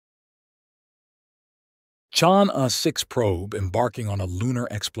Chang'e 6 probe embarking on a lunar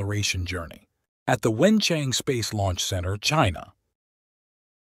exploration journey at the Wenchang Space Launch Center, China.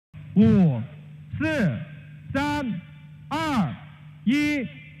 5、4、3、2、1，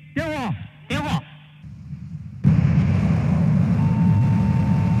点火！点火！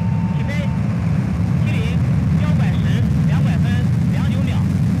起飞！70，标拐时2拐分29秒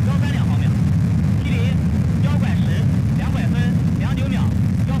，132毫秒。70，标拐时2拐分29秒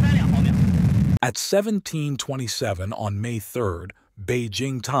，132毫秒。 At 17:27 on May 3rd,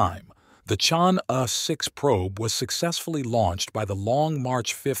 Beijing time, the Chang'e 6 probe was successfully launched by the Long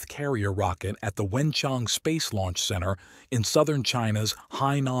March 5th carrier rocket at the Wenchang Space Launch Center in southern China's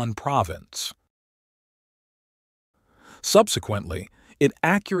Hainan province. Subsequently, it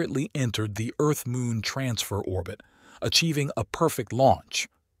accurately entered the Earth-Moon transfer orbit, achieving a perfect launch.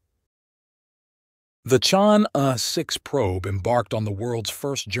 The Chang'e 6 probe embarked on the world's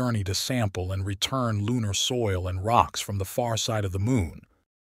first journey to sample and return lunar soil and rocks from the far side of the Moon,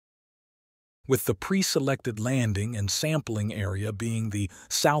 with the pre-selected landing and sampling area being the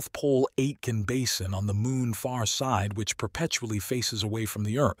South Pole-Aitken Basin on the Moon's far side, which perpetually faces away from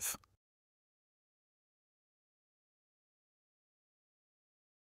the Earth.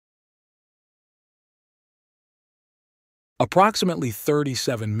 Approximately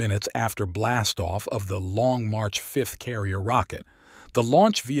 37 minutes after blastoff of the Long March 5th carrier rocket, the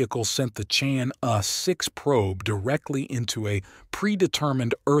launch vehicle sent the Chang'e 6 probe directly into a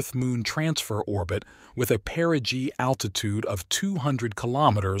predetermined Earth-Moon transfer orbit with a perigee altitude of 200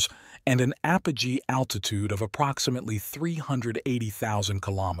 kilometers and an apogee altitude of approximately 380,000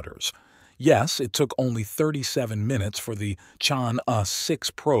 kilometers. Yes, it took only 37 minutes for the Chang'e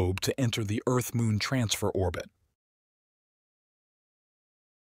 6 probe to enter the Earth-Moon transfer orbit.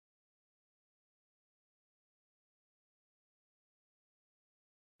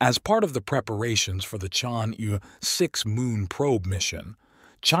 As part of the preparations for the Chang'e 6 moon probe mission,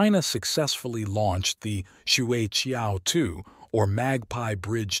 China successfully launched the Chang'e-2 or Magpie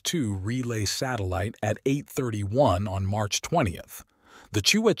Bridge-2 relay satellite at 8:31 on March 20th. The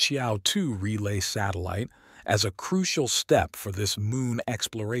Chang'e-2 relay satellite, as a crucial step for this moon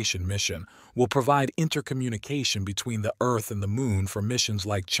exploration mission, will provide intercommunication between the Earth and the Moon for missions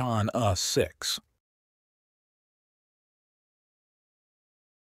like Chang'e 6.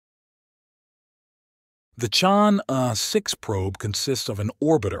 The Chang'e 6 probe consists of an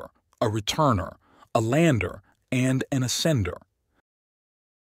orbiter, a returner, a lander, and an ascender.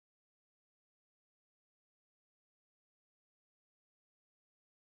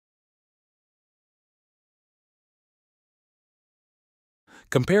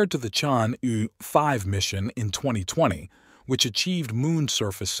 Compared to the Chang'e 5 mission in 2020, which achieved moon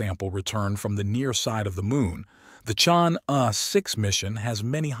surface sample return from the near side of the Moon, the Chang'e 6 mission has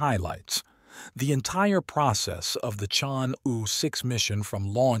many highlights. The entire process of the Chang'e 6 mission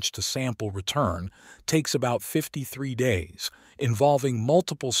from launch to sample return takes about 53 days, involving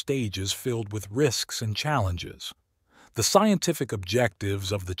multiple stages filled with risks and challenges. The scientific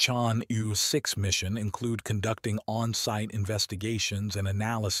objectives of the Chang'e 6 mission include conducting on-site investigations and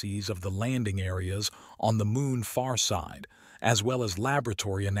analyses of the landing areas on the Moon's far side, as well as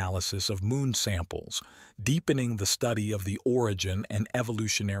laboratory analysis of Moon samples, deepening the study of the origin and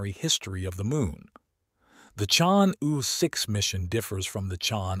evolutionary history of the Moon. The Chang'e 6 mission differs from the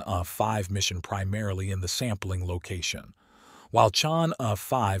Chang'e 5 mission primarily in the sampling location. While Chang'e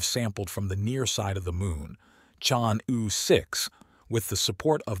 5 sampled from the near side of the Moon, Chang'e 6, with the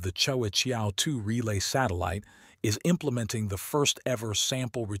support of the Chang'e-2 relay satellite, is implementing the first-ever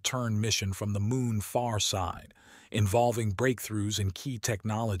sample return mission from the Moon's far side, involving breakthroughs in key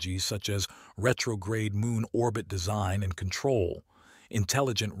technologies such as retrograde Moon orbit design and control,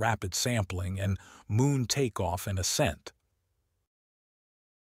 intelligent rapid sampling, and Moon takeoff and ascent.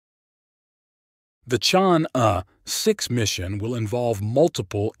 The Chang'e 6 mission will involve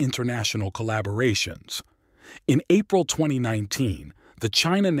multiple international collaborations. In April 2019, the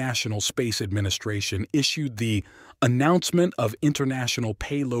China National Space Administration issued the Announcement of International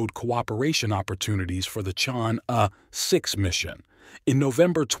Payload Cooperation Opportunities for the Chang'e 6 mission. In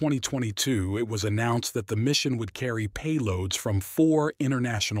November 2022, it was announced that the mission would carry payloads from 4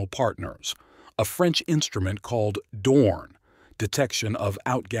 international partners: a French instrument called DORN, detection of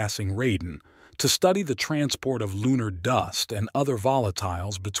outgassing radon, to study the transport of lunar dust and other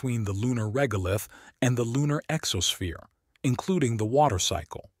volatiles between the lunar regolith and the lunar exosphere, including the water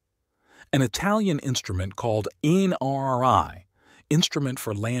cycle. An Italian instrument called INRRI, Instrument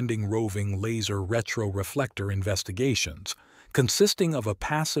for Landing Roving Laser Retroreflector Investigations, consisting of a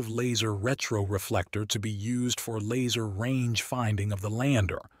passive laser retroreflector to be used for laser range finding of the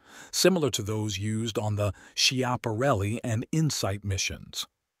lander, similar to those used on the Schiaparelli and InSight missions.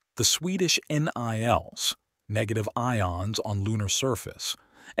 The Swedish NILS, negative ions on lunar surface,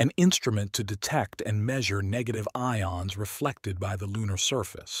 an instrument to detect and measure negative ions reflected by the lunar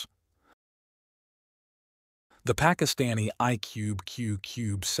surface. The Pakistani ICUBE-Q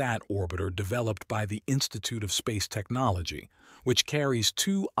CubeSat orbiter developed by the Institute of Space Technology, which carries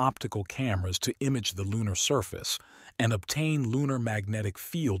 2 optical cameras to image the lunar surface and obtain lunar magnetic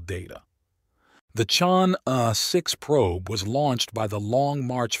field data. The Chang'e 6 probe was launched by the Long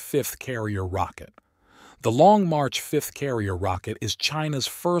March 5th carrier rocket. The Long March 5th carrier rocket is China's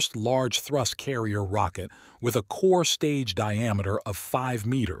first large thrust carrier rocket with a core stage diameter of 5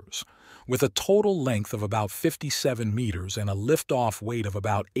 meters. With a total length of about 57 meters and a liftoff weight of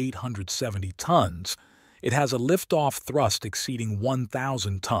about 870 tons, it has a liftoff thrust exceeding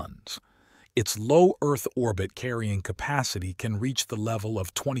 1,000 tons. Its low Earth orbit carrying capacity can reach the level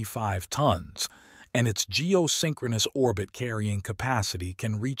of 25 tons, and its geosynchronous orbit carrying capacity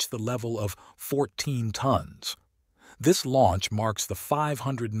can reach the level of 14 tons. This launch marks the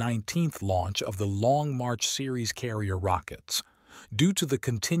 519th launch of the Long March series carrier rockets. Due to the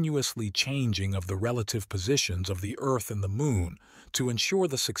continuously changing of the relative positions of the Earth and the Moon to ensure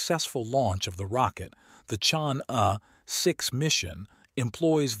the successful launch of the rocket, the Chang'e 6 mission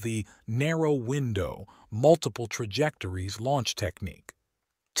employs the narrow window, multiple trajectories launch technique.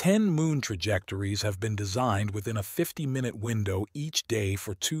 10 moon trajectories have been designed within a 50-minute window each day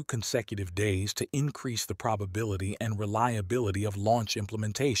for 2 consecutive days to increase the probability and reliability of launch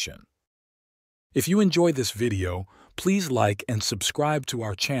implementation. If you enjoyed this video, please like and subscribe to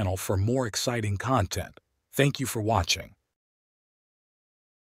our channel for more exciting content. Thank you for watching.